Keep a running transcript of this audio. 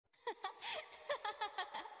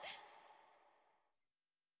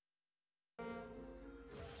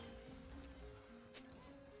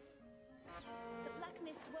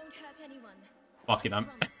Fuck it, I'm...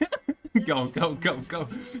 Go, go, go, go.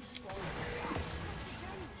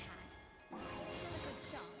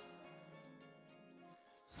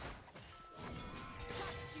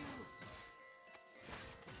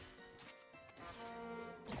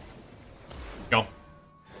 Go.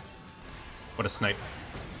 What a snipe.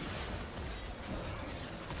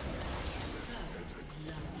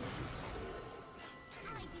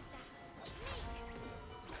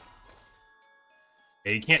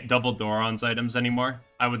 Yeah, you can't double Doran's items anymore.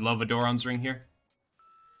 I would love a Doran's ring here.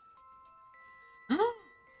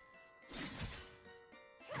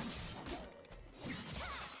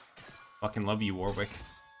 Fucking love you, Warwick.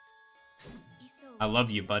 I love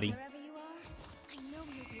you, buddy.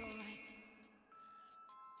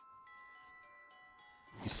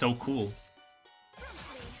 He's so cool.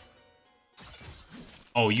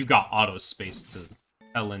 Oh, you got auto space to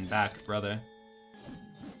hell and back, brother.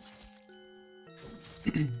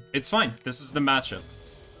 It's fine. This is the matchup.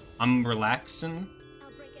 I'm relaxing.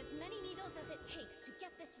 I'll break as many needles as it takes to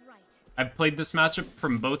get this right. I've played this matchup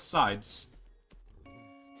from both sides.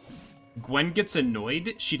 Gwen gets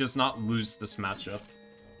annoyed. She does not lose this matchup.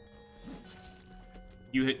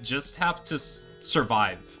 You just have to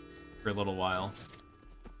survive for a little while.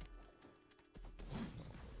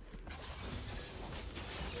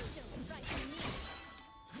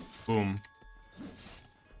 Boom.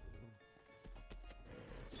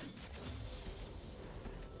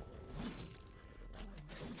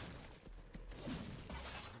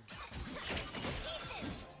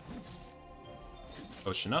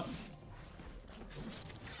 Potion up.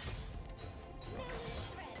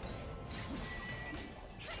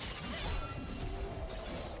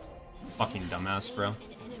 Fucking dumbass, bro.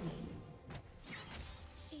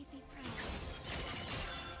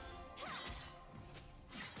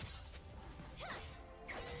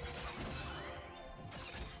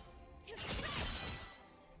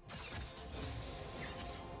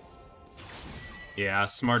 Yeah,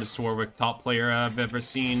 smartest Warwick top player I've ever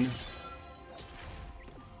seen.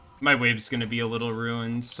 My wave's gonna be a little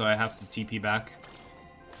ruined, so I have to TP back.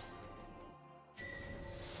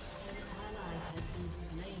 An ally has been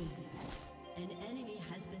slain. An enemy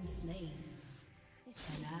has been slain.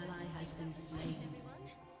 An ally has been slain.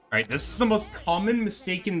 Alright, this is the most common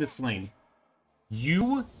mistake in this lane.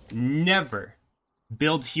 You never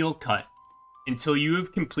build heal cut until you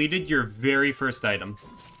have completed your very first item.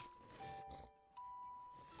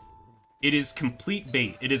 It is complete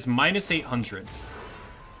bait. It is minus 800.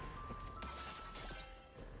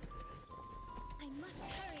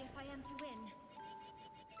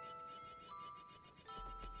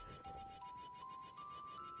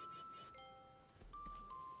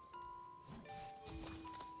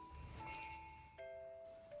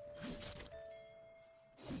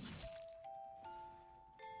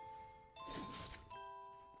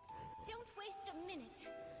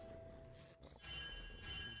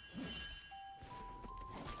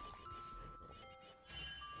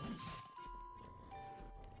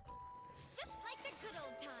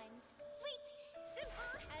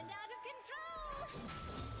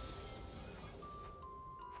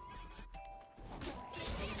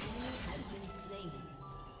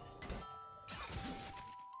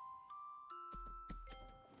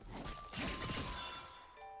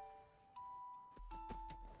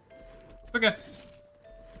 Okay. An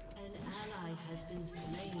ally has been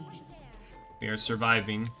slain. We are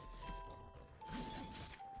surviving.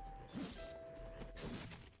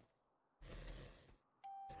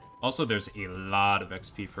 Also, there's a lot of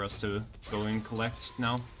XP for us to go and collect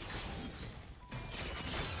now.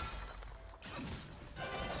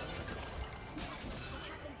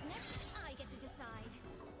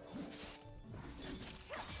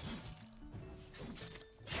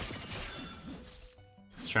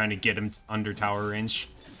 Trying to get him under tower range.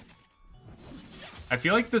 I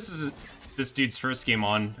feel like this is this dude's first game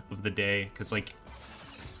on of the day, because like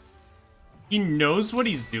he knows what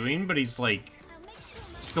he's doing, but he's like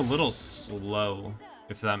just a little slow,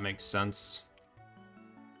 if that makes sense.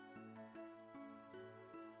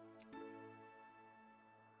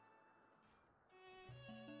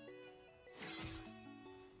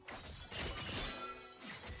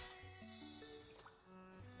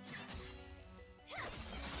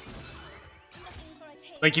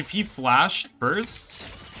 Like, if he flashed first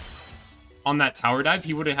on that tower dive,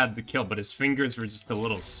 he would have had the kill, but his fingers were just a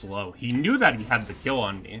little slow. He knew that he had the kill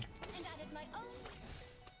on me.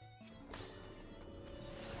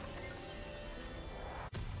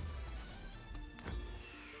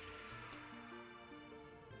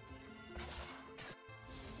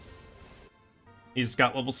 He's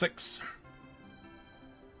got level 6.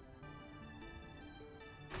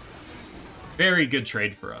 Very good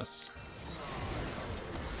trade for us.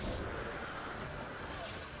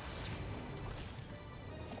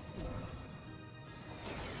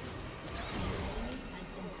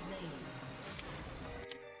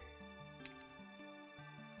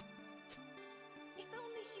 If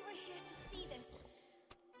only she were here to see this.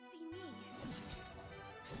 See me.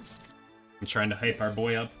 I'm trying to hype our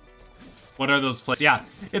boy up. What are those plays? Yeah,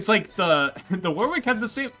 it's like the Warwick had the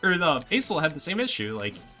same, or the Aesol had the same issue.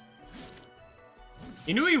 Like,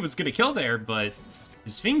 he knew he was gonna kill there, but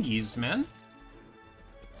his fingies, man.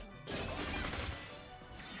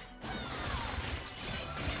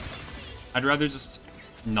 I'd rather just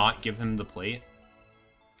not give him the plate.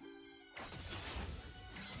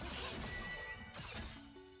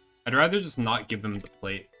 I'd rather just not give him the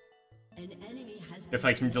plate. An enemy has been If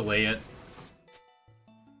I can delay it.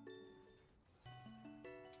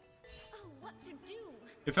 Oh, what to do?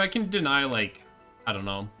 If I can deny, like, I don't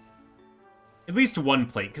know, at least one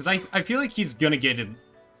plate, because I feel like he's gonna get a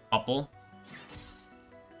couple.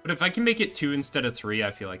 But if I can make it 2 instead of 3,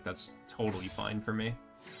 I feel like that's totally fine for me.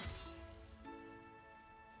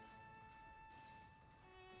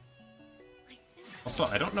 I sense Also,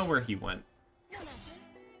 I don't know where he went. no matter.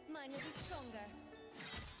 Mine will be stronger.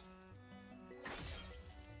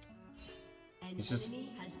 An He's just-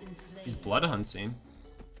 enemy has been slain. He's blood hunting.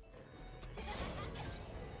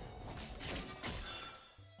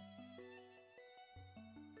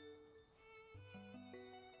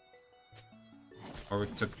 Or we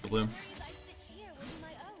took the blue. Memories I stitch here will be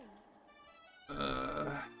my own.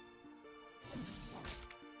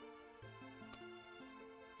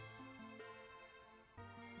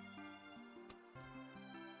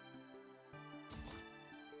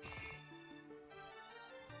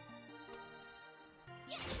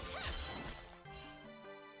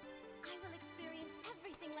 I will experience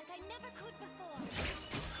everything like I never could before.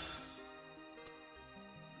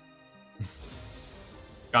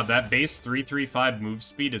 God, that base 335 move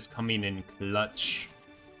speed is coming in clutch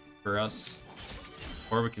for us.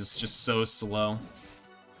 Warwick is just so slow.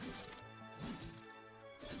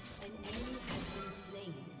 An enemy has been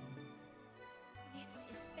slain. This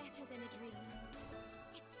is better than a dream.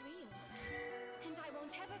 It's real. And I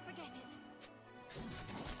won't ever forget it.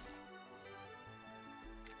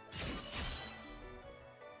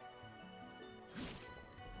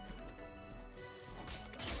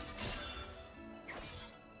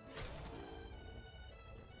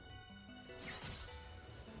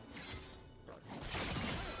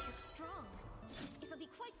 Looks strong. It'll be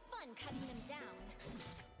quite fun cutting them down.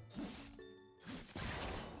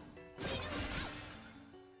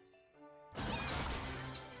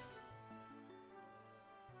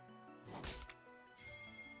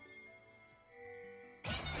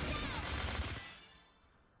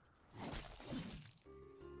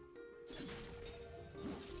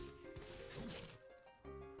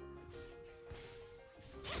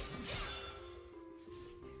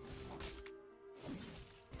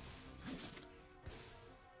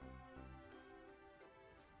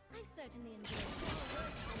 I've certainly enjoyed far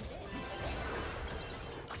worse than this.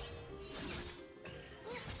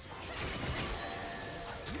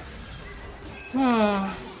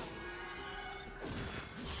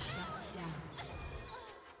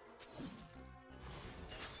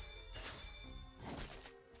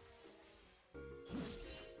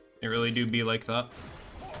 It really do be like that.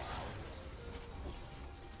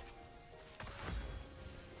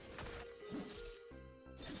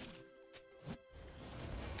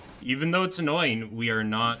 Even though it's annoying, we are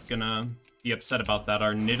not gonna be upset about that.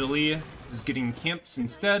 Our Nidalee is getting camps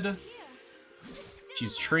instead. Here.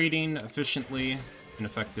 She's trading efficiently and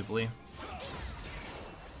effectively.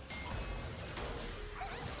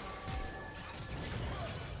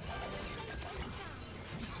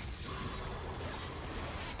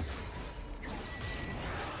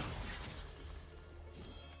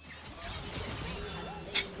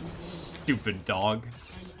 Stupid dog.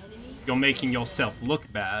 You're making yourself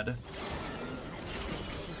look bad.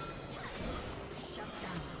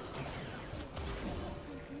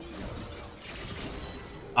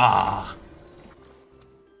 Ah.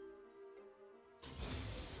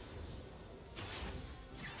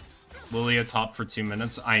 Lilia top for 2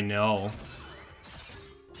 minutes? I know.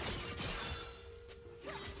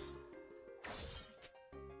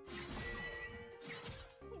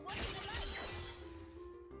 What is it like?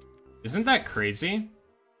 Isn't that crazy?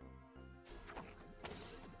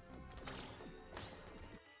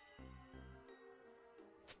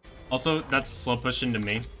 Also, that's a slow push into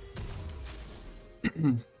me.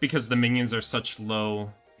 Because the minions are such low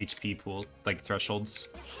HP pool, like thresholds.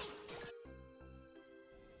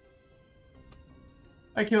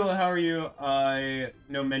 Hi, Kayla, how are you? I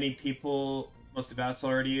know many people must have asked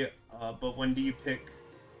already, but when do you pick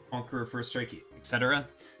Conqueror, First Strike, etc.?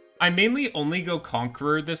 I mainly only go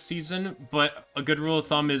Conqueror this season, but a good rule of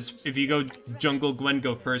thumb is if you go Jungle Gwen,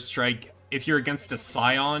 go First Strike. If you're against a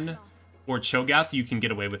Scion or Cho'Gath, you can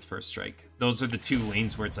get away with First Strike. Those are the two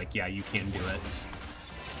lanes where it's like, yeah, you can do it,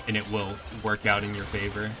 and it will work out in your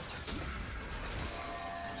favor.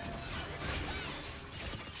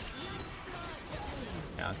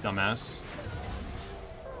 Yeah, dumbass.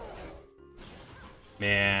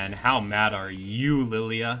 Man, how mad are you,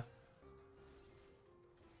 Lilia?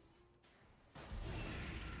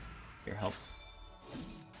 Here, help.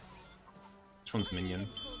 Which one's minion?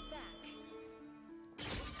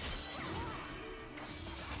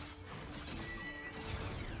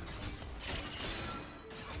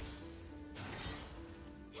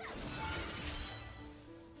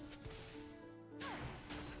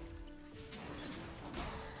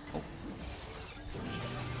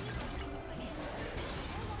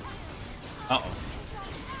 Uh-oh.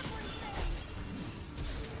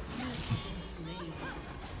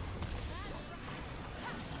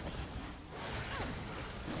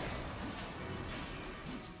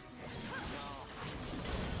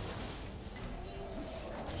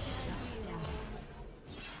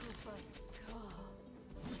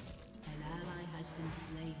 An ally has been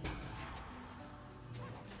slain.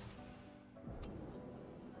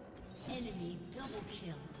 Enemy double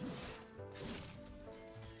kill.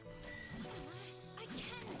 I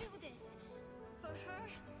can't do this! For her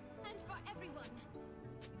and for everyone!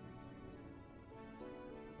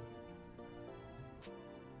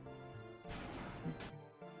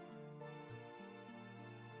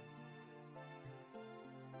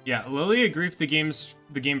 Yeah, Lilia griefed the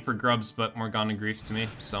game for grubs, but Morgana griefed me,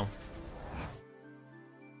 so.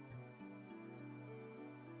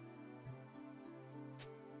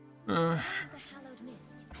 The hallowed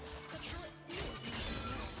mist. Look how it feels.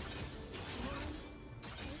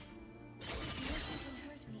 Safe. Nothing can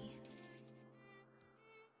hurt me.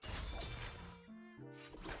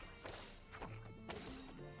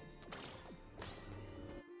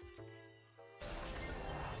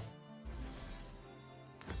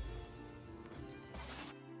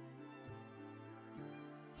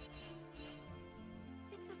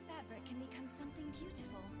 Bits of fabric can become something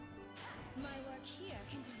beautiful. My work here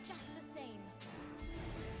can do just the same.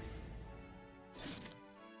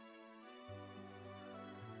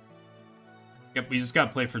 Yep, we just gotta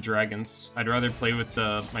play for dragons. I'd rather play with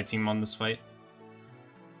my team on this fight.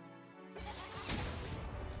 No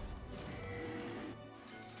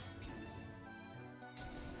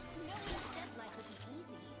one said life would be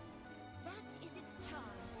easy. That is its charm,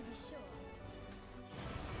 to be sure.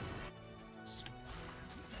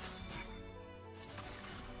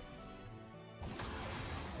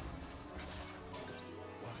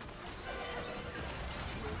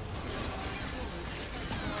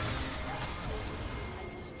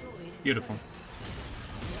 Beautiful.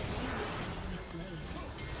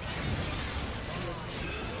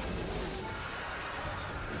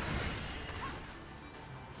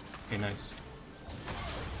 Okay, nice.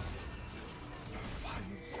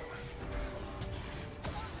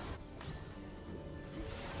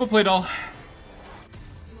 Well played, all.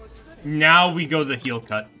 Now we go the heel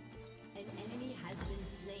cut. An enemy has been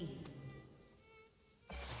slain.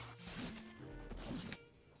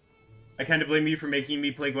 I kind of blame you for making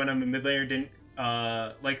me play Gwen. I'm a mid laner, didn't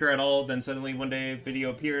like her at all. Then suddenly one day a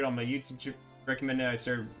video appeared on my YouTube recommended. I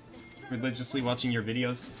started religiously watching your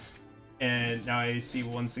videos. And now I see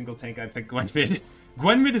one single tank. I picked Gwen mid.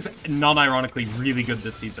 Gwen mid is non-ironically really good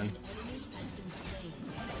this season.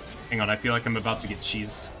 Hang on, I feel like I'm about to get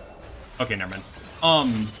cheesed. Okay, never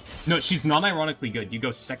mind. No, she's non-ironically good. You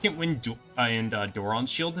go second wind and Doron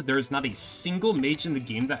shield. There is not a single mage in the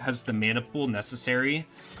game that has the mana pool necessary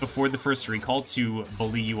before the first recall to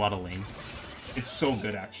bully you out of lane. It's so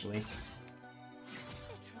good, actually. They're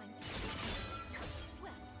trying to.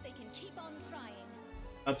 Well, they can keep on trying.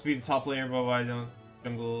 Not to be the top laner, but I don't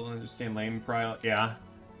jungle understand lane prior. Yeah.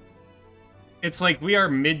 It's like we are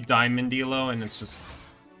mid diamond elo, and it's just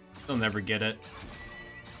they'll never get it.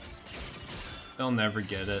 They'll never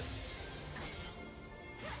get it.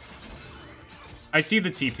 I see the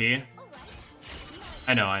TP.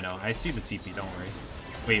 I know. I see the TP, don't worry.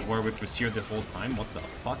 Wait, Warwick was here the whole time? What the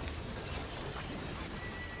fuck?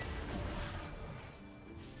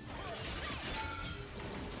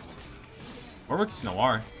 Warwick's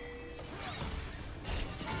Noir.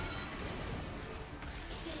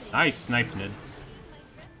 Nice snipe mid. My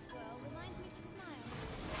dressed girl reminds me to smile.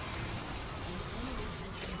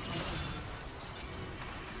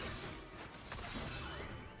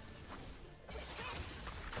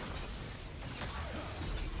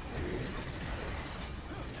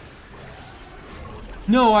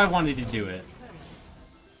 No, I wanted to do it.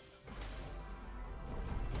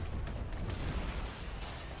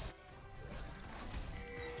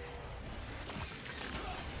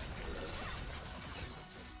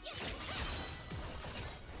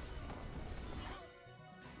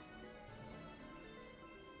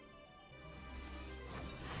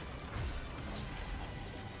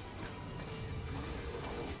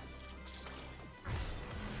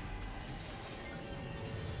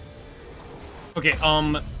 Okay,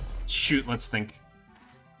 shoot, let's think.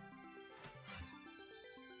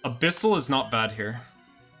 Abyssal is not bad here.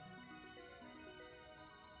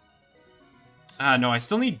 Ah, no, I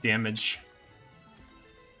still need damage.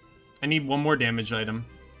 I need one more damage item.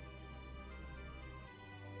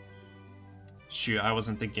 Shoot, I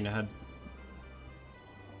wasn't thinking ahead.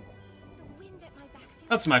 The wind at my back feels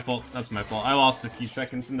That's my fault, that's my fault. I lost a few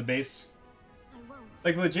seconds in the base. I won't.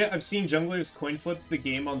 Like, legit, I've seen junglers coin flip the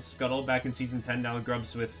game on Scuttle back in Season 10, now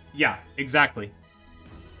Grubs with... Yeah, exactly.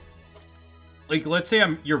 Like, let's say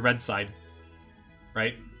I'm your red side,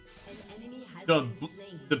 right? An enemy has The, been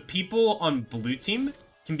slain. the people on blue team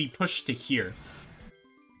can be pushed to here.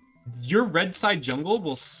 Your red side jungle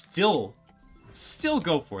will still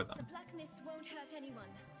go for them. The black mist won't hurt anyone.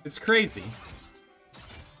 It's crazy.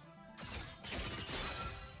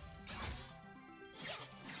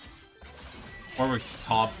 Warwick's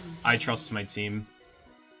top. I trust my team.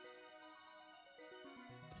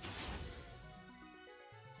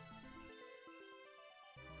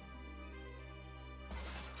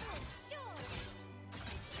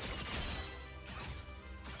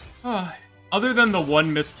 Other than the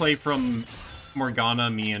one misplay from Morgana,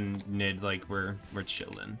 me and Nid, like, we're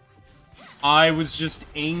chilling. I was just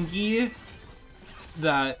angry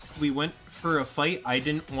that we went for a fight I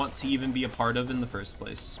didn't want to even be a part of in the first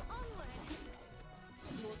place. Onward.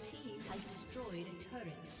 Your team has destroyed a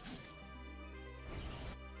turret.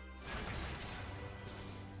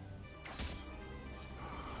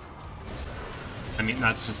 I mean,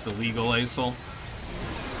 that's just illegal, Aesol.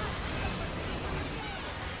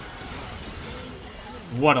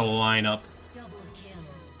 What a lineup. Double kill.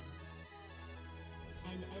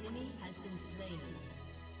 An enemy has been slain.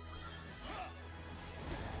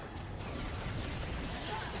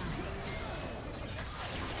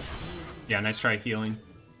 Yeah, nice try healing.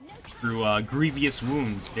 Through grievous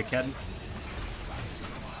wounds, dickhead.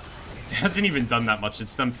 It hasn't even done that much,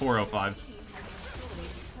 it's done 405.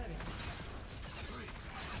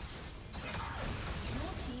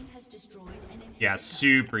 Your team has destroyed an inhibitor. Yeah,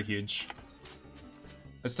 super huge.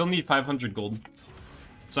 I still need 500 gold.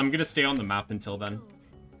 So I'm gonna stay on the map until then.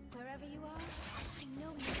 Wherever you are, I know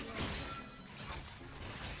you'll be alright.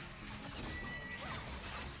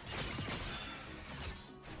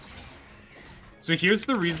 So here's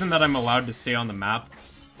the reason that I'm allowed to stay on the map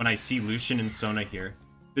when I see Lucian and Sona here.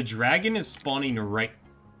 The dragon is spawning right...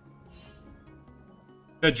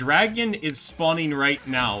 The dragon is spawning right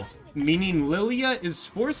now, meaning Lilia is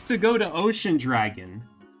forced to go to Ocean Dragon,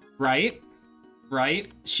 right?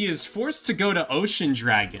 Right? She is forced to go to Ocean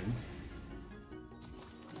Dragon.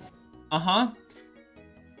 Uh-huh.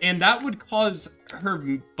 And that would cause her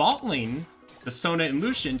bot lane, the Sona and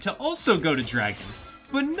Lucian, to also go to Dragon.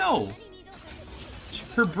 But no!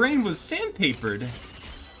 Her brain was sandpapered.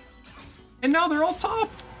 And now they're all top!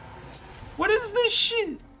 What is this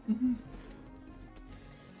shit?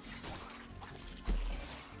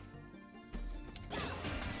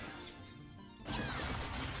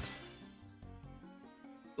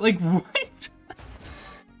 Like, what?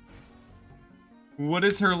 What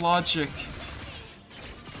is her logic?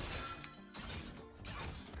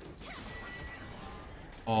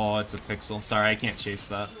 Oh, it's a pixel. Sorry, I can't chase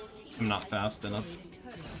that. I'm not fast enough.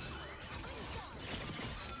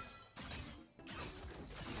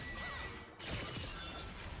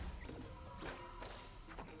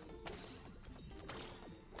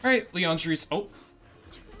 Alright, Leandre's. Oh.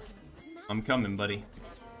 I'm coming, buddy.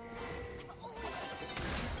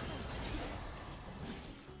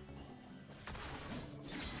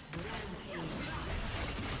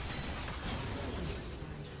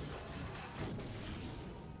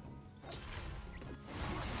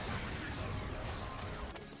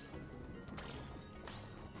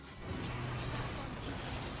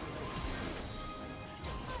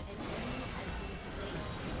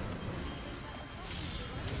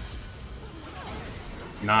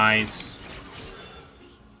 Nice.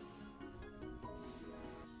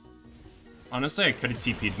 Honestly, I could have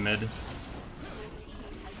TP'd mid.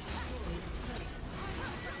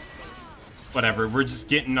 Whatever, we're just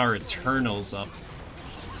getting our Eternals up.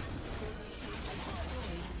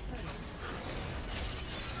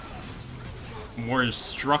 more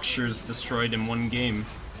structures destroyed in one game.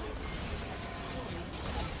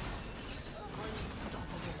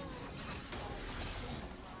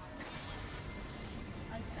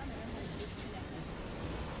 A summoner has disconnected.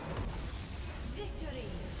 Victory!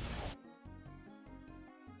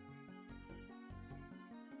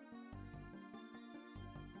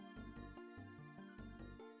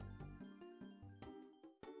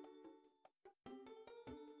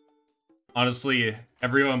 Honestly,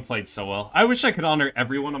 everyone played so well. I wish I could honor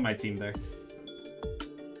everyone on my team there.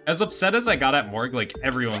 As upset as I got at Morg, like,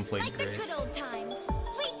 everyone Just played like great. the good old times.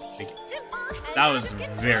 Sweet, Like, simple, and that was out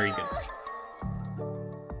of very control. good.